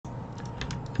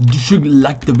you should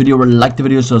like the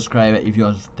video, subscribe if you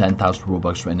have 10,000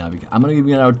 Robux right now, because I'm gonna give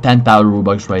you another 10,000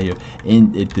 Robux right here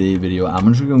in the video.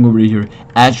 I'm just gonna go over here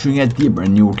and show you the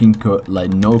brand new working code,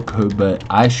 like no code, but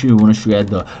I actually want to show you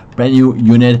the brand new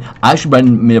unit. I actually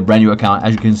made a brand new account.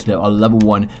 As you can see, on level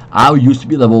 1, I used to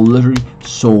be level literally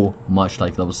so much,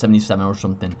 like level 77 or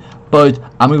something, but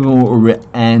I'm gonna go over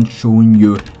and showing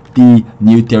you the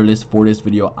new tier list for this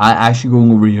video. I actually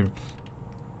going over here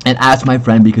and ask my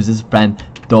friend, because this friend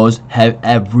does have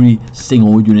every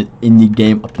single unit in the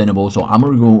game obtainable. So I'm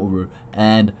gonna go over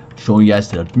and show you guys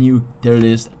the new tier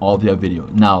list of the video.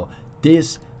 Now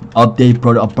this update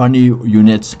brought up brand new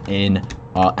units in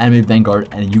anime Vanguard,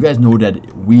 and you guys know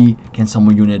that we can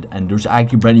summon unit, and there's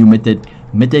actually brand new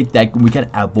mythic that we can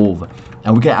evolve,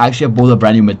 and we can actually evolve a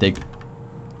brand new mythic,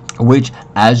 which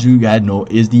as you guys know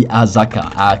is the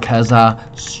Akaza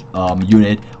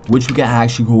unit, which we can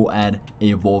actually go and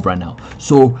evolve right now.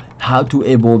 So how to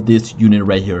evolve this unit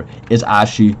right here is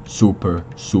actually super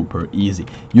easy.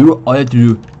 All you have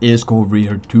to do is go over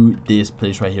here to this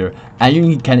place right here, and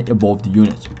you can evolve the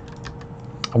units.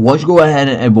 Once you go ahead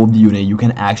and evolve the unit, you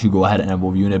can actually go ahead and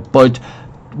evolve unit. But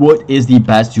what is the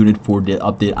best unit for the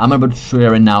update? I'm about to show you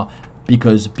right now,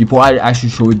 because before I actually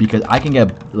show you, because I can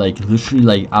get like literally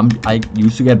like I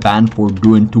used to get banned for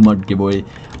doing too much giveaway,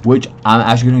 which I'm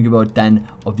actually gonna give out 10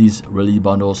 of these release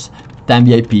bundles, 10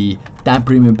 VIP, 10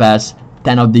 premium pass,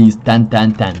 10 of these, 10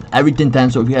 everything 10.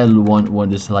 So if you guys want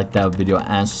to like that video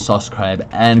and subscribe,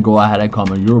 and go ahead and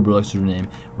comment your Roblox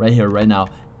username right here right now,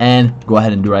 and go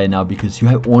ahead and do right now, because you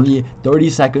have only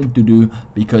 30 seconds to do,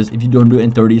 because if you don't do it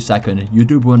in 30 seconds,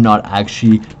 YouTube will not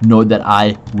actually know that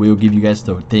I will give you guys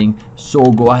the thing.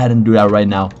 So go ahead and do that right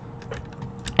now.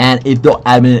 And if the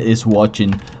admin is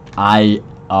watching, I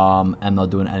am not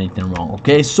doing anything wrong.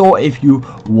 Okay, so if you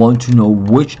want to know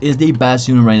which is the best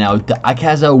unit right now, the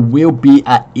Akaza will be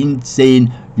an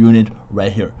insane unit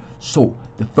right here. So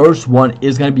the first one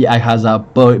is gonna be Akaza,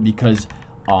 but because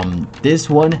this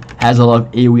one has a lot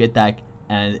of AoE attack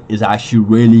and is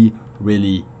actually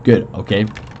really good. Okay,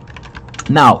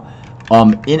 now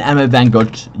in anime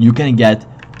Vanguard you can get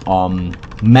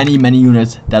many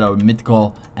units that are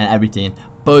mythical and everything,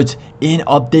 but in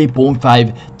update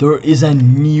 0.5 there is a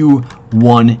new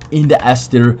one in the S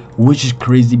tier, which is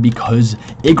crazy, because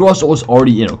Igros was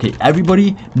already in. Okay,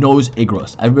 everybody knows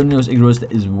Igros,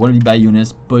 that is one of the bad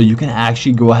units, but you can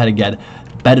actually go ahead and get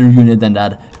better unit than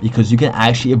that, because you can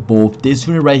actually evolve this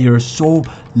unit right here. So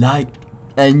like,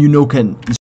 and can